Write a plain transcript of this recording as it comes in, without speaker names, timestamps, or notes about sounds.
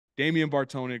Damien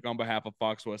Bartonek on behalf of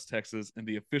Fox West Texas and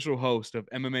the official host of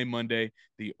MMA Monday,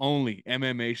 the only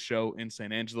MMA show in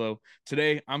San Angelo.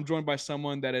 Today, I'm joined by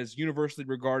someone that is universally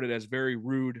regarded as very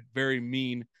rude, very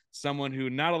mean, someone who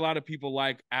not a lot of people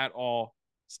like at all.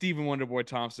 Stephen Wonderboy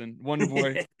Thompson.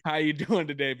 Wonderboy, how you doing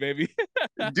today, baby?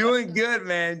 Doing good,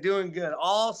 man. Doing good.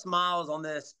 All smiles on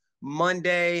this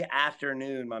Monday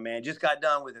afternoon, my man. Just got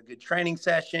done with a good training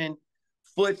session.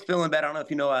 Foot's feeling better. I don't know if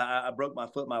you know, I broke my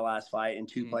foot my last fight in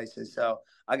two places. So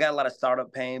I got a lot of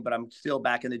startup pain, but I'm still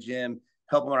back in the gym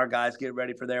helping our guys get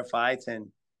ready for their fights. And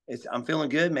I'm feeling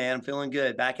good, man. I'm feeling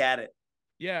good. Back at it.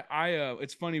 Yeah,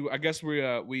 it's funny. I guess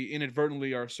we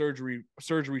inadvertently are surgery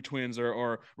twins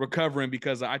or recovering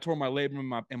because I tore my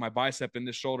labrum in my bicep in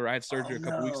this shoulder. I had surgery Oh, a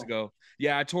couple weeks no. ago.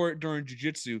 Yeah, I tore it during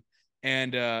jiu-jitsu,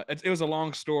 and it was a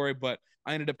long story, but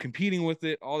I ended up competing with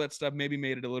it. All that stuff maybe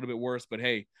made it a little bit worse, but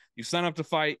hey, you sign up to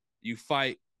fight, you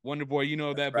fight. Wonder Boy, you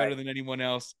know That's that better right. than anyone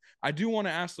else. I do want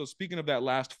to ask though, speaking of that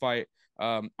last fight,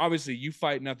 obviously you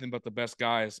fight nothing but the best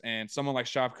guys, and someone like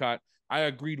Shavkhat, I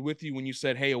agreed with you when you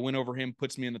said, hey, a win over him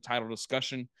puts me in the title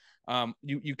discussion.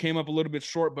 You came up a little bit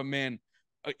short, but man,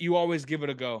 you always give it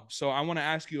a go. So I want to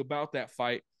ask you about that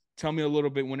fight. Tell me a little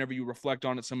bit whenever you reflect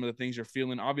on it, some of the things you're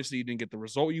feeling. Obviously, you didn't get the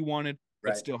result you wanted,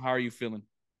 but Right. still, how are you feeling?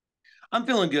 I'm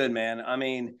feeling good, man. I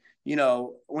mean,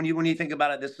 when you think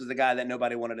about it, this was the guy that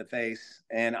nobody wanted to face,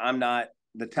 and I'm not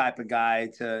the type of guy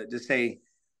to just say,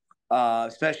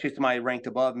 especially if somebody ranked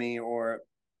above me, or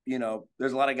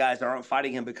there's a lot of guys that aren't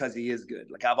fighting him because he is good.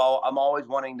 Like I'm always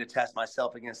wanting to test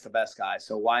myself against the best guy,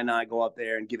 so why not go up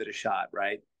there and give it a shot,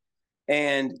 right?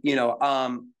 And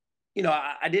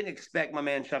I didn't expect my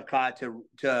man Shavkat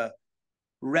to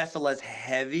wrestle as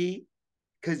heavy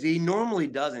because he normally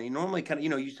doesn't. He normally kind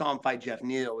of, you saw him fight Jeff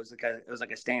Neal. It was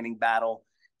like a standing battle.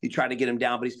 He tried to get him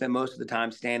down, but he spent most of the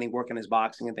time standing, working his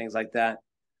boxing and things like that.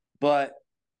 But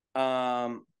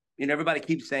everybody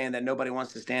keeps saying that nobody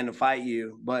wants to stand and fight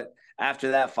you. But after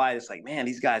that fight, it's like, man,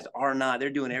 these guys are not. They're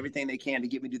doing everything they can to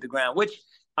get me to the ground. Which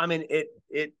I mean,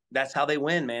 that's how they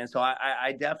win, man. So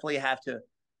I definitely have to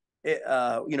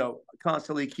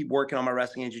constantly keep working on my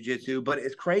wrestling and jiu-jitsu. But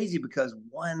it's crazy because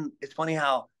it's funny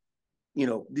how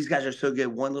these guys are so good.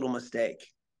 One little mistake,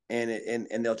 and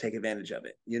they'll take advantage of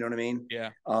it. You know what I mean? Yeah.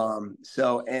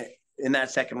 So in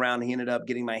that second round, he ended up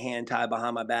getting my hand tied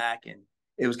behind my back, and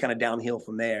it was kind of downhill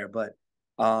from there. But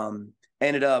he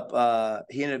ended up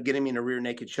getting me in a rear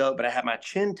naked choke, but I had my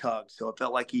chin tugged, so it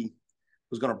felt like he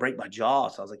was going to break my jaw.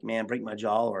 So I was like, man, break my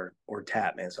jaw or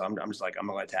tap, man. So I'm just like, I'm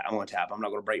going to tap. I'm going to tap. I'm not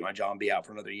going to break my jaw and be out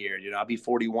for another year. I'll be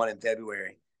 41 in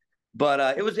February.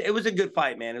 But it was a good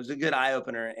fight, man. It was a good eye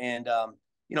opener, and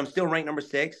I'm still ranked number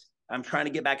 6. I'm trying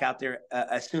to get back out there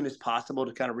as soon as possible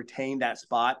to kind of retain that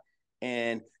spot,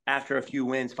 and after a few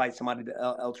wins, fight somebody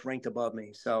else ranked above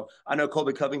me. So I know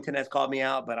Colby Covington has called me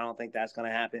out, but I don't think that's going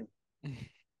to happen.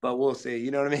 But we'll see.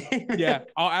 You know what I Yeah, mean?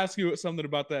 I'll ask you something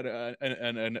about that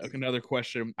and another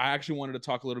question. I actually wanted to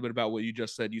talk a little bit about what you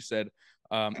just said. You said,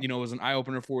 it was an eye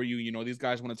opener for you. These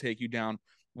guys want to take you down.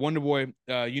 Wonder Boy,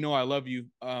 I love you,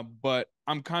 but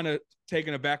I'm kind of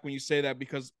taken aback when you say that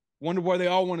because Wonder Boy, they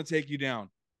all want to take you down.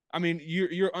 I mean,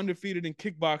 you're undefeated in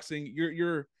kickboxing.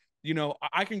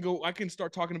 I can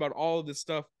start talking about all of this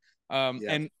stuff,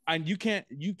 Yeah. and you can't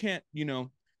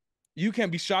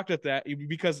be shocked at that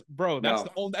because, bro,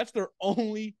 No. that's their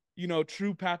only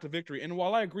true path to victory. And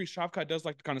while I agree, Shavkat does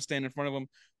like to kind of stand in front of him.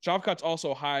 Shavkat's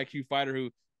also a high IQ fighter who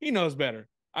he knows better.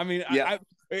 I mean, Yeah.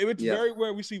 it's Yeah. very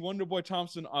rare we see Wonderboy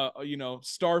Thompson,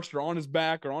 starched or on his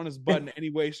back or on his butt in any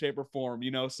way, shape, or form.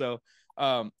 So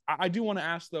I do want to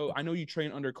ask though. I know you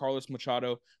train under Carlos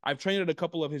Machado. I've trained at a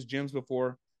couple of his gyms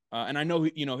before, and I know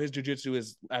his jiu-jitsu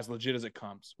is as legit as it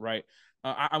comes, right?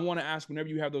 I want to ask, whenever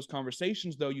you have those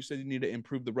conversations, though, you said you need to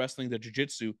improve the wrestling, the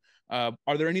jiu-jitsu.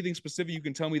 Are there anything specific you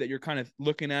can tell me that you're kind of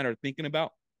looking at or thinking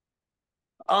about?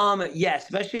 Yeah,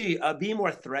 especially being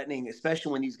more threatening,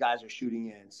 especially when these guys are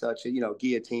shooting in, such as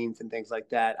guillotines and things like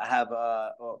that. I have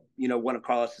one of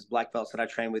Carlos's black belts that I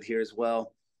train with here as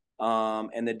well.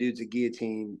 And the dude's a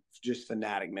guillotine, just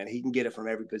fanatic, man. He can get it from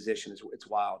every position. It's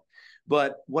wild.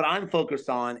 But what I'm focused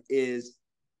on is,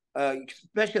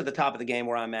 especially at the top of the game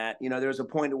where I'm at, there's a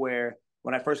point where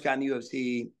when I first got in the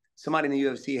UFC, somebody in the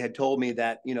UFC had told me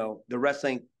that, the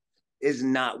wrestling is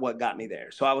not what got me there.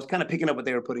 So I was kind of picking up what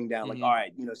they were putting down, like, all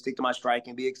right, stick to my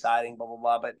striking, be exciting, blah, blah,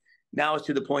 blah. But now it's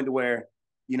to the point to where,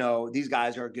 these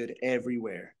guys are good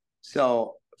everywhere.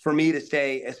 So for me to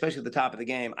stay, especially at the top of the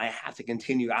game, I have to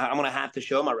continue. I'm going to have to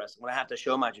show my wrestling. I'm going to have to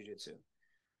show my jiu-jitsu.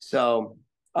 So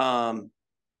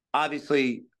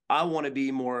obviously I want to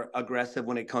be more aggressive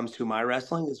when it comes to my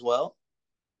wrestling as well.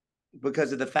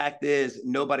 because of the fact is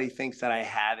nobody thinks that I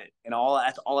have it, and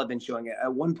that's all I've been showing.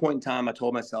 At one point in time, I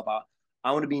told myself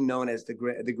I want to be known as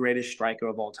the greatest striker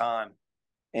of all time,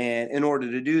 and in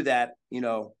order to do that,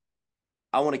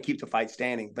 I want to keep the fight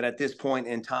standing. But at this point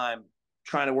in time,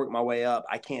 trying to work my way up,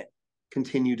 I can't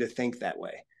continue to think that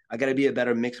way. I got to be a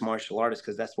better mixed martial artist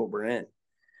because that's what we're in.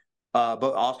 But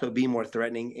also be more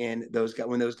threatening in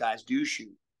when those guys do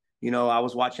shoot. I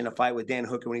was watching a fight with Dan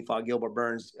Hooker when he fought Gilbert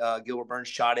Burns. Gilbert Burns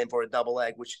shot in for a double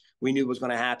leg, which we knew was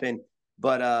going to happen.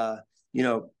 But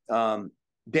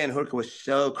Dan Hooker was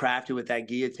so crafty with that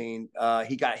guillotine.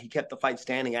 He kept the fight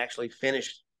standing. Actually,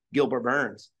 finished Gilbert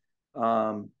Burns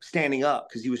standing up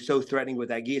because he was so threatening with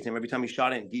that guillotine. Every time he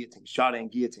shot in,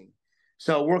 guillotine.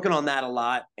 So working on that a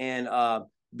lot and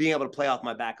being able to play off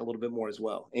my back a little bit more as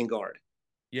well in guard.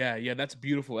 Yeah, that's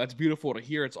beautiful. That's beautiful to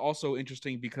hear. It's also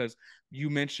interesting because you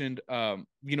mentioned,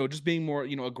 just being more,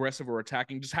 aggressive or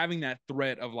attacking, just having that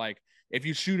threat of like, if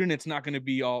you shoot in, it's not going to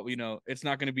be all, it's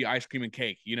not going to be ice cream and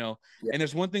cake, Yeah. And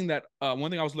there's one thing I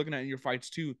was looking at in your fights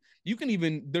too.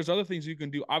 There's other things you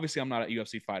can do. Obviously, I'm not a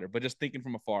UFC fighter, but just thinking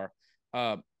from afar,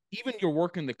 even your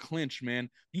work in the clinch, man.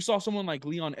 You saw someone like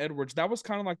Leon Edwards. That was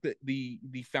kind of like the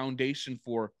foundation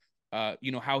for,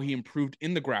 how he improved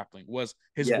in the grappling was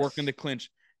his work in the clinch.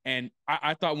 And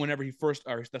I thought whenever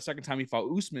or the second time he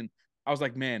fought Usman, I was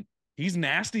like, man, he's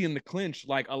nasty in the clinch.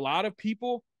 Like a lot of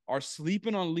people are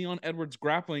sleeping on Leon Edwards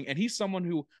grappling. And he's someone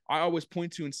who I always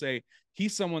point to and say,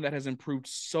 he's someone that has improved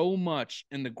so much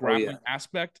in the grappling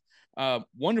aspect.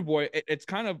 Wonderboy, it's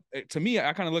kind of, to me,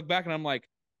 I kind of look back and I'm like,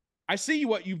 I see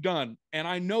what you've done and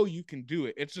I know you can do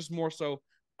it. It's just more so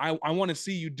I want to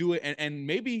see you do it. And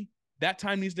maybe that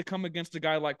time needs to come against a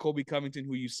guy like Colby Covington,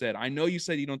 who you said. I know you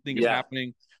said you don't think it's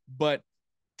happening, but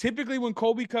typically when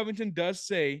Colby Covington does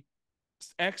say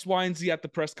X, Y, and Z at the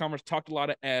press conference, talked a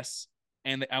lot of S,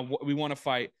 and we want to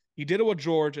fight. He did it with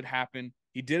George. It happened.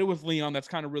 He did it with Leon. That's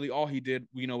kind of really all he did,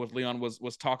 with Leon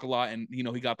was talk a lot, and, he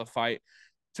got the fight.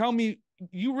 Tell me, do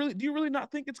you really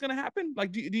not think it's going to happen?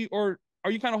 Like, do you, or are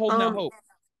you kind of holding out hope?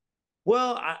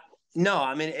 Well, no,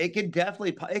 I mean, it could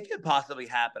possibly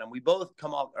happen. And we both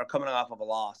are coming off of a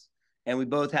loss, and we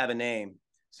both have a name.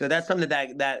 So that's something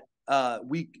that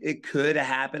it could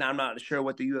happen. I'm not sure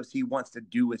what the UFC wants to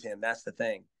do with him. That's the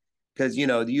thing. Because, the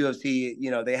UFC,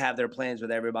 they have their plans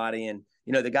with everybody. And,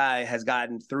 the guy has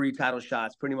gotten 3 title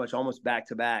shots pretty much almost back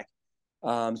to back.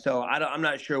 So I'm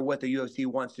not sure what the UFC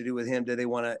wants to do with him. Do they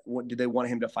want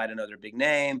him to fight another big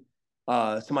name,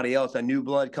 somebody else, a new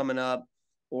blood coming up,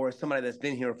 or somebody that's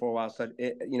been here for a while,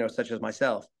 such as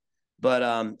myself? But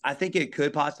I think it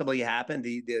could possibly happen.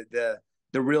 The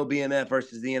real BMF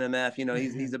versus the NMF.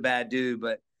 He's a bad dude,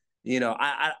 but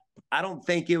I don't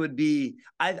think it would be.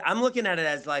 I'm looking at it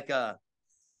as like a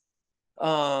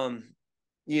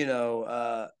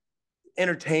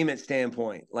entertainment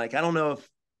standpoint. Like, I don't know if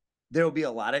there will be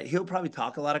he'll probably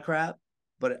talk a lot of crap,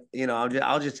 but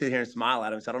I'll just sit here and smile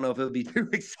at him. So I don't know if it would be too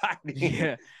exciting.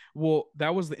 Yeah. Well,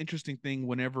 that was the interesting thing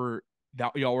whenever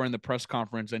y'all were in the press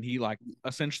conference and he like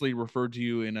essentially referred to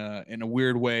you in a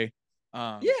weird way.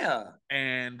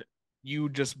 And you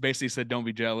just basically said, don't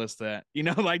be jealous that,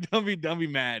 like, don't be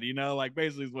mad, like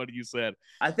basically is what you said.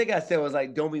 I think I said was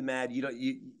like, don't be mad.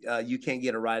 You can't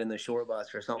get a ride in the short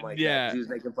bus or something like that. He was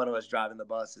making fun of us driving the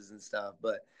buses and stuff.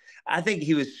 But I think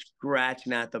he was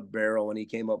scratching at the barrel when he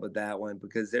came up with that one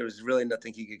because there was really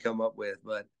nothing he could come up with.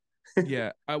 But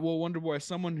yeah, well, Wonderboy, as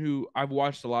someone who I've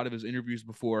watched a lot of his interviews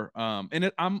before,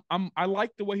 and I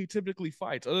like the way he typically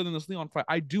fights. Other than this Leon fight,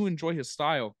 I do enjoy his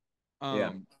style.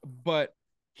 But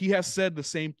he has said the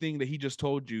same thing that he just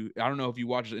told you. I don't know if you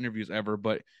watch his interviews ever,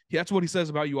 but that's what he says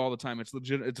about you all the time. It's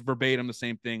legit. It's verbatim the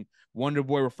same thing.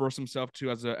 Wonderboy refers himself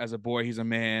to as a boy. He's a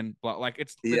man. But like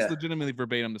it's legitimately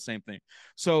verbatim the same thing.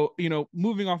 So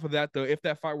moving off of that though, if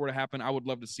that fight were to happen, I would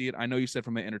love to see it. I know you said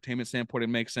from an entertainment standpoint it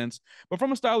makes sense, but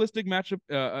from a stylistic matchup,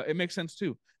 it makes sense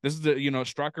too. This is the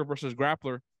striker versus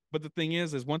grappler. But the thing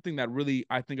is one thing that really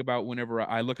I think about whenever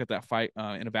I look at that fight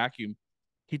in a vacuum.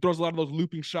 He throws a lot of those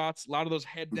looping shots, a lot of those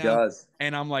head down,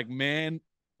 and I'm like, man,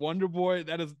 Wonderboy,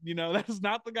 that is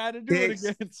not the guy to do it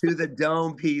against. To the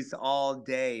dome piece all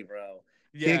day, bro.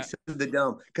 Yeah. Kicks to the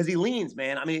dome because he leans,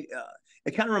 man. I mean,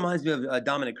 it kind of reminds me of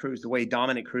Dominic Cruz, the way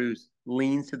Dominic Cruz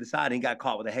leans to the side and he got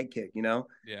caught with a head kick. Yeah.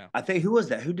 I think who was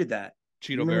that? Who did that?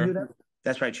 Cheeto Vera.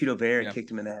 That's right. Cheeto Vera kicked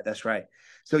him in that. That's right.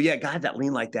 So yeah, guys that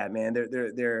lean like that, man,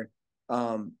 they're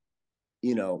prone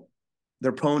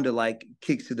to like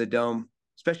kicks to the dome.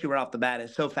 Especially right off the bat,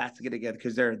 it's so fast to get together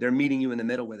because they're meeting you in the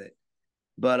middle with it.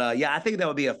 But I think that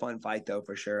would be a fun fight though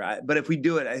for sure. But if we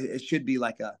do it, it should be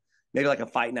maybe like a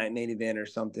fight night main event or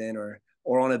something, or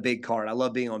or on a big card. I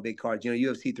love being on big cards. You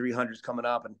know, UFC 300 is coming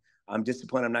up, and I'm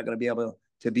disappointed I'm not going to be able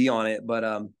to be on it, but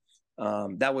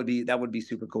that would be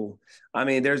super cool. I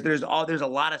mean, there's a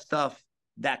lot of stuff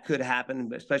that could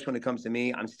happen, especially when it comes to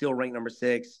me. I'm still ranked number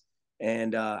 6,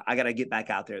 and I got to get back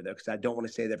out there though, because I don't want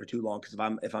to stay there for too long. Because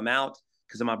if I'm out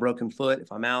because of my broken foot,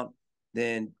 if I'm out,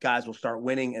 then guys will start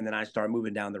winning, and then I start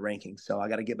moving down the rankings. So I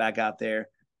got to get back out there.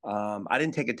 I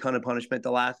didn't take a ton of punishment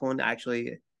the last one.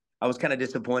 Actually, I was kind of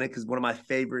disappointed because one of my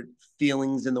favorite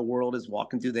feelings in the world is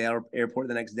walking through the airport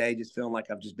the next day, just feeling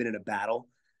like I've just been in a battle.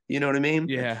 You know what I mean?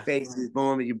 Like Yeah. face is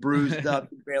boom, you bruised up,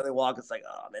 you barely walk. It's like,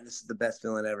 oh man, this is the best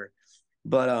feeling ever.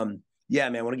 But yeah,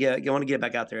 man, want to get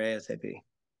back out there ASAP.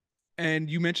 And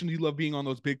you mentioned you love being on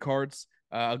those big cards.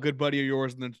 A good buddy of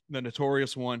yours, the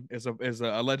Notorious One, is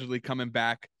allegedly coming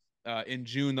back in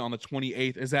June on the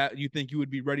 28th. Is that, you think you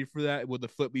would be ready for that? Would the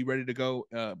flip be ready to go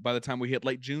by the time we hit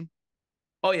late June?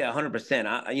 Oh yeah, 100%.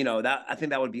 I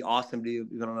think that would be awesome to do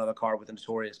even on another card with the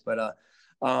Notorious. But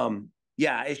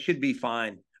yeah, it should be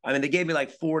fine. I mean, they gave me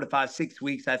like 4 to 5, 6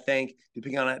 weeks, I think,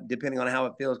 depending on how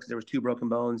it feels, because there was 2 broken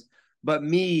bones. But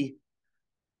me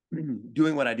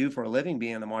doing what I do for a living,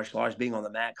 being in the martial arts, being on the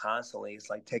mat constantly, it's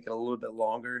like taking a little bit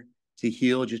longer to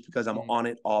heal just because I'm on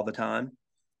it all the time.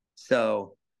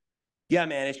 So yeah,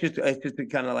 man, it's just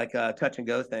kind of like a touch and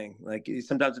go thing. Like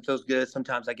sometimes it feels good,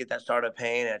 sometimes I get that start of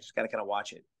pain, and I just got to kind of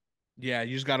watch it. Yeah,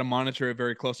 you just got to monitor it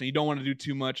very closely. You don't want to do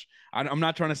too much. I'm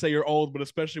not trying to say you're old, but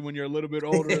especially when you're a little bit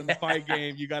older in the fight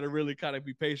game, you got to really kind of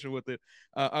be patient with it.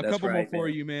 A That's couple more right, for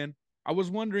man. you, man. I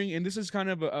was wondering, and this is kind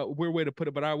of a weird way to put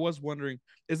it, but I was wondering,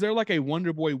 is there like a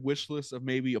Wonderboy wish list of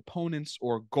maybe opponents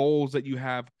or goals that you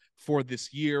have for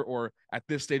this year or at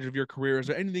this stage of your career? Is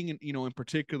there anything in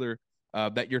particular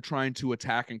that you're trying to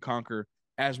attack and conquer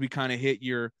as we kind of hit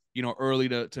your early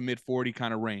to mid 40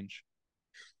 kind of range?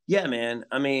 Yeah, man.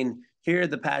 I mean, here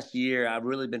the past year, I've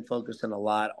really been focusing a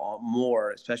lot on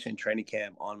more, especially in training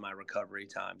camp, on my recovery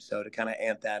time. So to kind of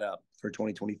amp that up for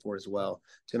 2024 as well,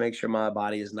 to make sure my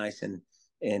body is nice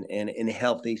and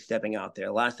healthy stepping out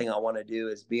there. Last thing I want to do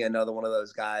is be another one of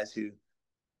those guys who,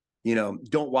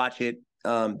 don't watch it.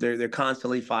 They're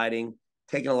constantly fighting,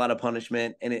 taking a lot of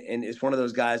punishment, and it's one of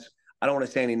those guys. I don't want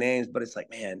to say any names, but it's like,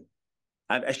 man,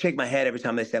 I shake my head every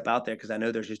time they step out there because I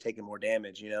know they're just taking more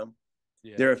damage.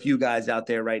 Yeah. There are a few guys out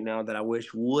there right now that I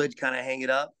wish would kind of hang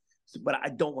it up, but I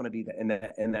don't want to be in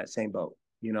that same boat.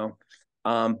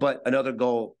 But another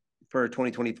goal for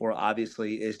 2024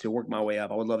 obviously is to work my way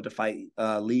up. I would love to fight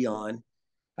Leon.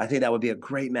 I think that would be a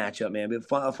great matchup, man. It'd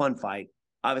be a fun fight.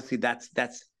 Obviously, that's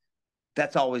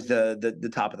always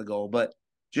the top of the goal, but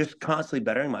just constantly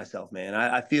bettering myself, man.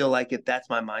 I feel like if that's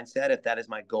my mindset, if that is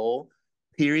my goal,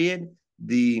 period,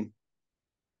 the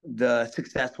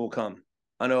success will come.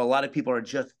 I know a lot of people are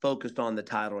just focused on the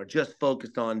title or just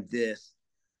focused on this.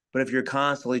 But if you're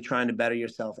constantly trying to better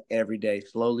yourself every day,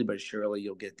 slowly but surely,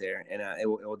 you'll get there, and it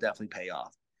will definitely pay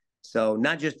off. So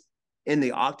not just in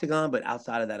the octagon, but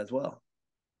outside of that as well.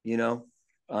 You know,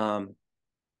 um,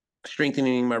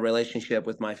 strengthening my relationship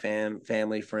with my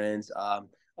family, friends,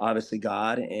 obviously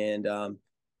God, and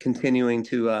continuing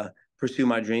to pursue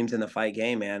my dreams in the fight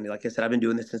game, man. Like I said, I've been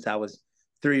doing this since I was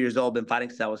 3 years old. Been fighting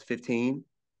since I was 15,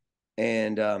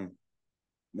 and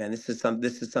man, this is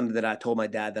something that I told my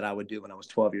dad that I would do when I was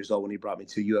 12 years old when he brought me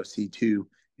to UFC 2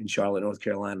 in Charlotte, North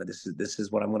Carolina. This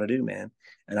is what I'm going to do, man,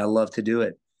 and I love to do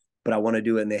it, but I want to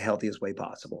do it in the healthiest way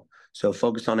possible. So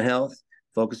focus on health,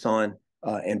 focus on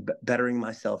and bettering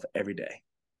myself every day.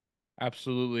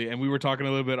 Absolutely. And we were talking a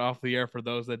little bit off the air for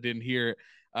those that didn't hear it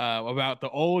about the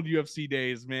old UFC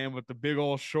days, man, with the big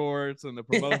old shorts and the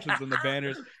promotions and the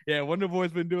banners. Yeah,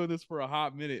 Wonderboy's been doing this for a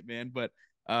hot minute, man. But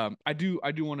I do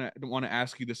want to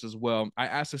ask you this as well. I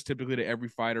ask this typically to every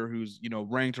fighter who's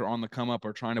ranked or on the come up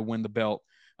or trying to win the belt.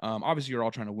 Obviously, you're all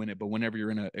trying to win it, but whenever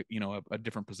you're in a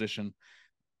different position,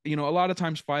 a lot of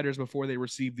times fighters before they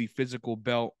receive the physical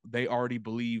belt, they already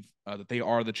believe that they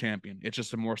are the champion. It's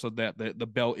just more so that the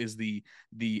belt is the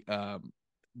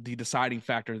deciding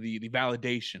factor, the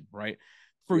validation, right?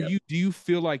 For Yep. you, do you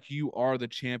feel like you are the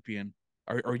champion,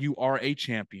 or you are a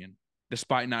champion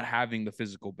despite not having the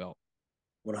physical belt?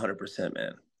 100%,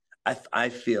 man. I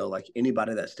feel like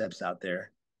anybody that steps out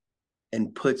there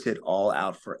and puts it all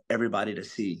out for everybody to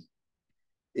see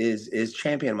is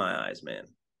champion in my eyes, man.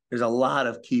 There's a lot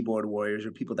of keyboard warriors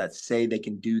or people that say they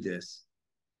can do this,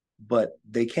 but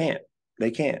they can't.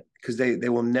 They can't because they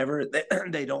will never.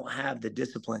 They don't have the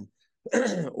discipline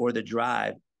or the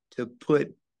drive to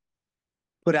put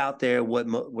out there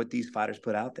what these fighters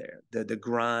put out there. The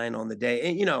grind on the day,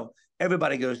 and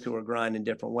everybody goes through a grind in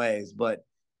different ways, but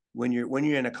when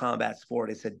you're in a combat sport,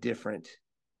 it's a different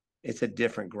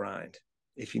grind.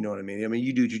 if you know what I mean. I mean,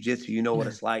 you do jujitsu, you know what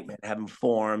it's like, man, having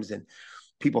forearms and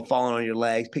people falling on your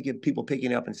legs, people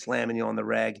picking you up and slamming you on the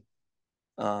reg.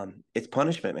 It's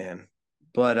punishment, man.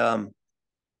 But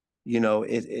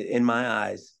in my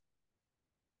eyes,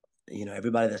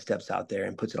 everybody that steps out there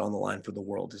and puts it on the line for the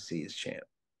world to see is champ.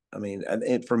 I mean,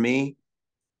 for me,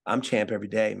 I'm champ every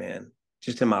day, man.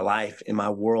 Just in my life, in my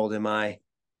world, in my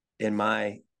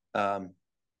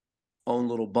own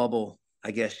little bubble,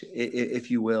 I guess,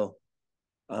 if you will.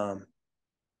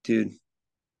 Dude,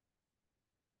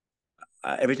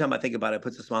 every time I think about it, it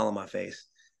puts a smile on my face.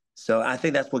 So I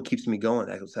think that's what keeps me going.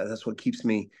 That's what keeps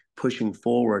me pushing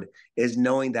forward, is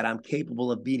knowing that I'm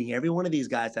capable of beating every one of these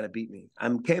guys that have beat me.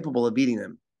 I'm capable of beating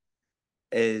them.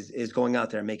 Is going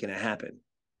out there and making it happen,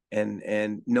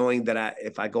 and knowing that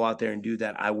if I go out there and do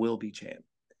that, I will be champ.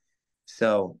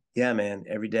 So yeah, man,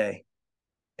 every day.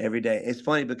 It's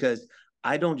funny because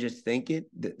I don't just think it.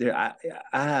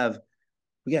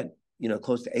 We got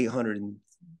close to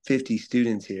 850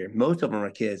 students here. Most of them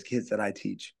are kids that I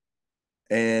teach.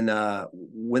 And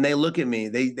when they look at me,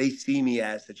 they see me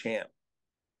as the champ.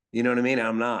 You know what I mean?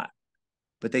 I'm not,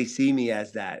 but they see me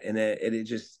as that, and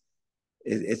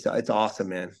it's awesome,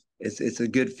 man. It's a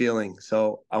good feeling.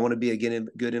 So I want to be a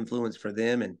good influence for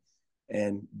them,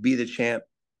 and be the champ.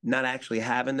 Not actually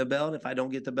having the belt if I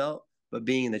don't get the belt, but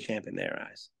being the champ in their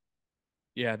eyes.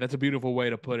 Yeah, that's a beautiful way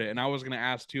to put it. And I was going to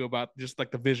ask too about just like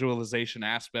the visualization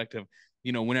aspect of,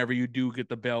 whenever you do get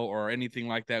the belt or anything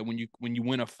like that, when you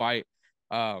win a fight,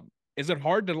 is it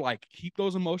hard to like keep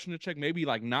those emotions in check? Maybe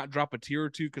like not drop a tear or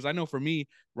two? Because I know for me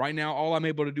right now, all I'm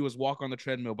able to do is walk on the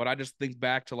treadmill. But I just think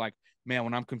back to like, man,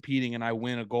 when I'm competing and I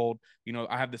win a gold,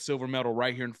 I have the silver medal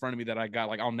right here in front of me that I got.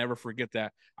 Like, I'll never forget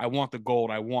that. I want the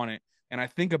gold. I want it. And I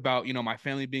think about, my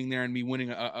family being there and me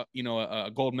winning a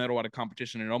gold medal at a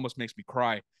competition, and it almost makes me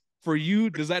cry. For you,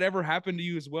 does that ever happen to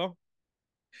you as well?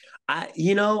 I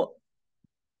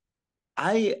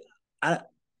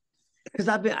because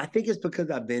I think it's because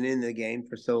I've been in the game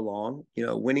for so long,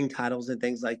 winning titles and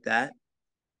things like that,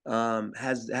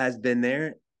 has been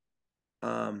there.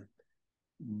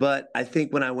 But I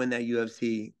think when I win that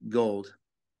UFC gold,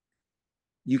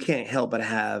 you can't help but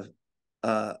have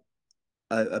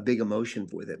a big emotion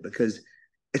with it, because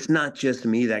it's not just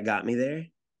me that got me there.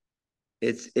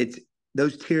 It's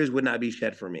those tears would not be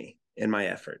shed for me in my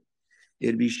effort.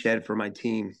 It'd be shed for my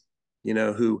team,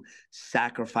 who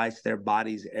sacrifice their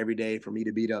bodies every day for me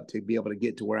to beat up, to be able to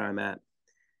get to where I'm at.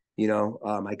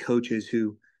 My coaches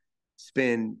who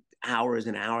spend hours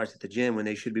and hours at the gym when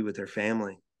they should be with their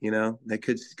family. They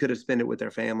could have spent it with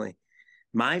their family.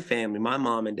 My family, my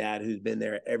mom and dad, who's been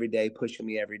there every day, pushing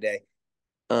me every day.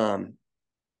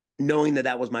 Knowing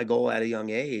that was my goal at a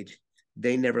young age,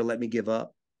 they never let me give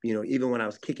up. Even when I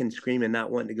was kicking, screaming,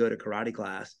 not wanting to go to karate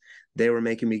class, they were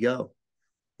making me go.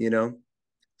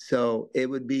 So it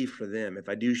would be for them. If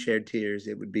I do shed tears,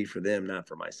 it would be for them, not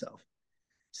for myself.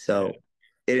 So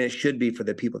it should be for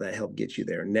the people that help get you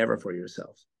there, never for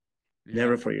yourself.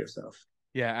 Never for yourself.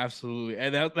 Yeah, absolutely.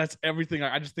 And that's everything.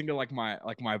 I just think of like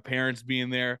my parents being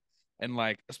there, and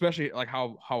like especially like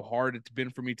how hard it's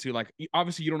been for me to, like,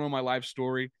 obviously you don't know my life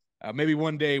story. Maybe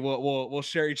one day we'll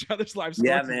share each other's life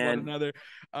stories with one another.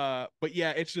 But yeah,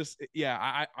 it's just,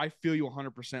 I feel you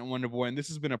 100%, Wonderboy, and this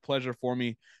has been a pleasure for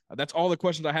me. That's all the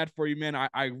questions I had for you, man.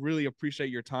 I really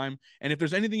appreciate your time. And if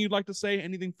there's anything you'd like to say,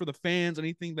 anything for the fans,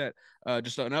 anything that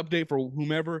just an update for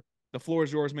whomever, the floor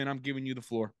is yours, man. I'm giving you the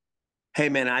floor. Hey,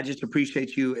 man, I just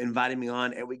appreciate you inviting me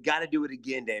on, and we got to do it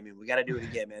again, Damien. We got to do it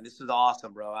again, man. This was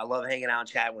awesome, bro. I love hanging out and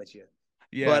chatting with you.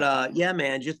 Yeah. But yeah,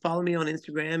 man, just follow me on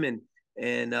Instagram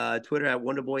and Twitter at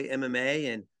Wonderboy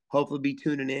MMA, and hopefully be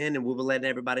tuning in, and we'll be letting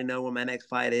everybody know when my next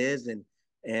fight is, and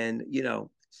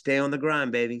stay on the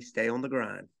grind, baby. Stay on the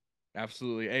grind.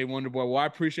 Absolutely. Hey, Wonderboy. Well, I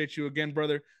appreciate you again,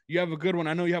 brother. You have a good one.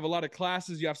 I know you have a lot of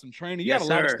classes. You have some training. You got a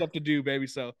lot of stuff to do, baby.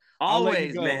 So I'll let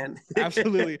you go. Man.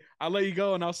 Absolutely. I'll let you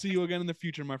go, and I'll see you again in the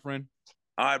future, my friend.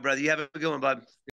 All right, brother. You have a good one, bud.